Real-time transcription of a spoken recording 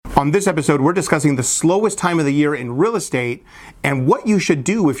On this episode, we're discussing the slowest time of the year in real estate and what you should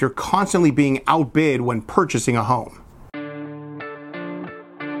do if you're constantly being outbid when purchasing a home.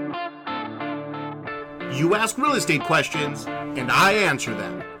 You ask real estate questions, and I answer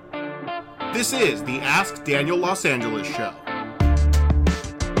them. This is the Ask Daniel Los Angeles Show.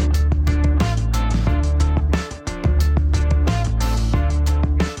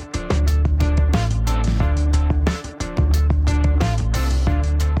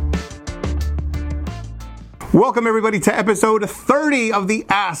 Welcome everybody to episode 30 of the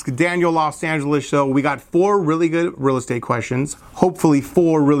Ask Daniel Los Angeles Show. We got 4 really good real estate questions, hopefully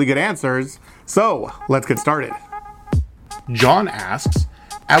 4 really good answers. So let's get started. John asks,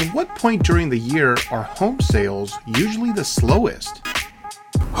 at what point during the year are home sales usually the slowest?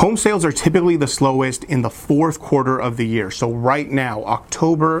 Home sales are typically the slowest in the fourth quarter of the year. So right now,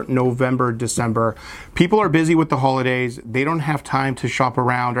 October, November, December, people are busy with the holidays. They don't have time to shop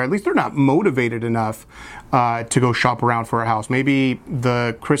around, or at least they're not motivated enough to go shop around for a house. Maybe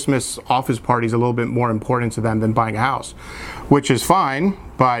the Christmas office party is a little bit more important to them than buying a house, which is fine,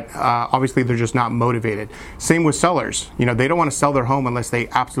 but obviously they're just not motivated. Same with sellers. You know, they don't want to sell their home unless they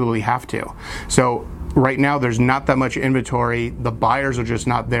absolutely have to. So right now, there's not that much inventory. The buyers are just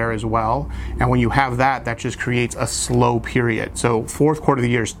not there as well. And when you have that, that just creates a slow period. So fourth quarter of the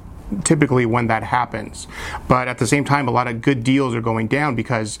year is typically when that happens. But at the same time, a lot of good deals are going down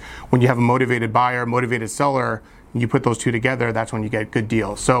because when you have a motivated buyer, motivated seller, you put those two together, that's when you get good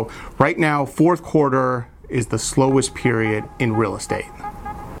deals. So right now, fourth quarter is the slowest period in real estate.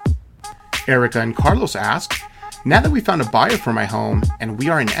 Erica and Carlos ask, now that we found a buyer for my home and we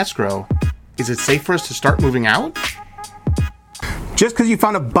are in escrow, is it safe for us to start moving out? Just because you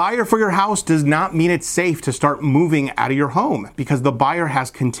found a buyer for your house does not mean it's safe to start moving out of your home, because the buyer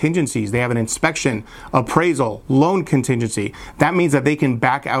has contingencies. They have an inspection, appraisal, loan contingency. That means that they can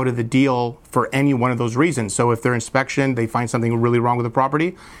back out of the deal for any one of those reasons. So if their inspection, they find something really wrong with the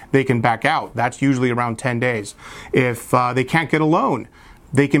property, they can back out. That's usually around 10 days. If they can't get a loan,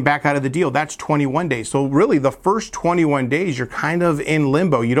 they can back out of the deal. That's 21 days. So really the first 21 days, you're kind of in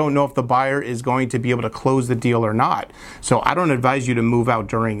limbo. You don't know if the buyer is going to be able to close the deal or not. So I don't advise you to move out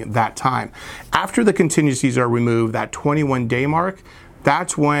during that time. After the contingencies are removed, that 21-day mark,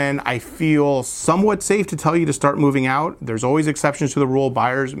 that's when I feel somewhat safe to tell you to start moving out. There's always exceptions to the rule.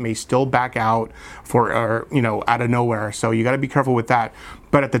 Buyers may still back out out of nowhere. So you got to be careful with that.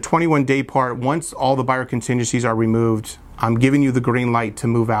 But at the 21-day part, once all the buyer contingencies are removed, I'm giving you the green light to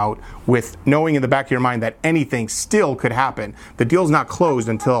move out with knowing in the back of your mind that anything still could happen. The deal's not closed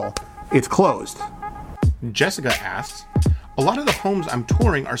until it's closed. Jessica asks, a lot of the homes I'm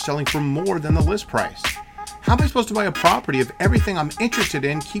touring are selling for more than the list price. How am I supposed to buy a property if everything I'm interested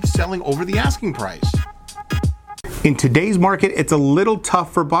in keeps selling over the asking price? In today's market, it's a little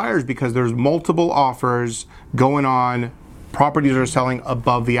tough for buyers because there's multiple offers going on. Properties are selling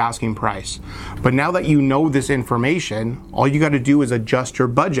above the asking price. But now that you know this information, all you got to do is adjust your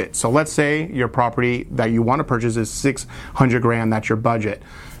budget. So let's say your property that you want to purchase is $600,000, that's your budget.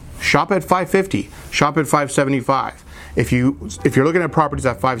 Shop at $550, shop at $575. If you're looking at properties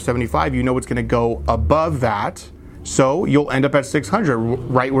at $575, you know it's going to go above that. So you'll end up at $600,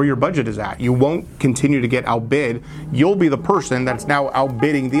 right where your budget is at. You won't continue to get outbid. You'll be the person that's now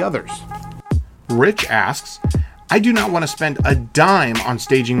outbidding the others. Rich asks, I do not want to spend a dime on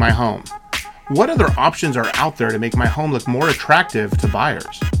staging my home. What other options are out there to make my home look more attractive to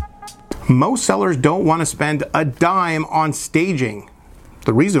buyers? Most sellers don't want to spend a dime on staging.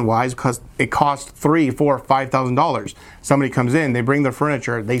 The reason why is because it costs $3,000, $4,000, $5,000. Somebody comes in, they bring their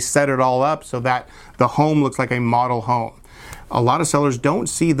furniture, they set it all up so that the home looks like a model home. A lot of sellers don't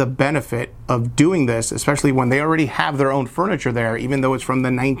see the benefit of doing this, especially when they already have their own furniture there, even though it's from the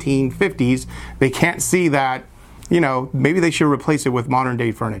 1950s. They can't see that, maybe they should replace it with modern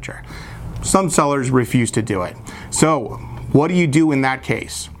day furniture. Some sellers refuse to do it. So what do you do in that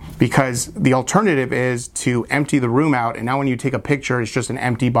case? Because the alternative is to empty the room out, and now when you take a picture, it's just an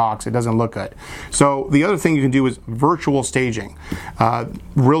empty box. It doesn't look good. So the other thing you can do is virtual staging.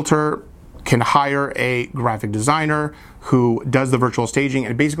 Realtor can hire a graphic designer who does the virtual staging,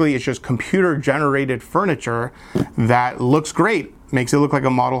 and basically it's just computer generated furniture that looks great, makes it look like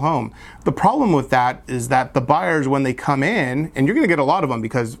a model home. The problem with that is that the buyers, when they come in, and you're going to get a lot of them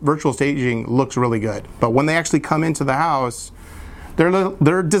because virtual staging looks really good, but when they actually come into the house,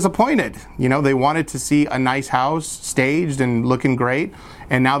 they're disappointed. They wanted to see a nice house staged and looking great,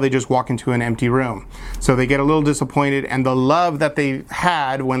 and now they just walk into an empty room. So they get a little disappointed, and the love that they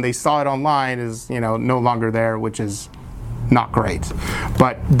had when they saw it online is, no longer there, which is not great.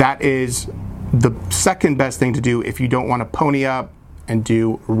 But that is the second best thing to do if you don't want to pony up and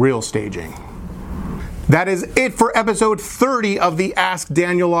do real staging. That is it for episode 30 of the Ask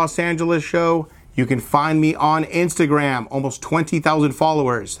Daniel Los Angeles show. You can find me on Instagram, almost 20,000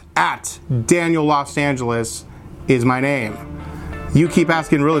 followers, at Daniel Los Angeles is my name. You keep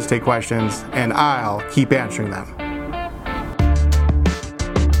asking real estate questions, and I'll keep answering them.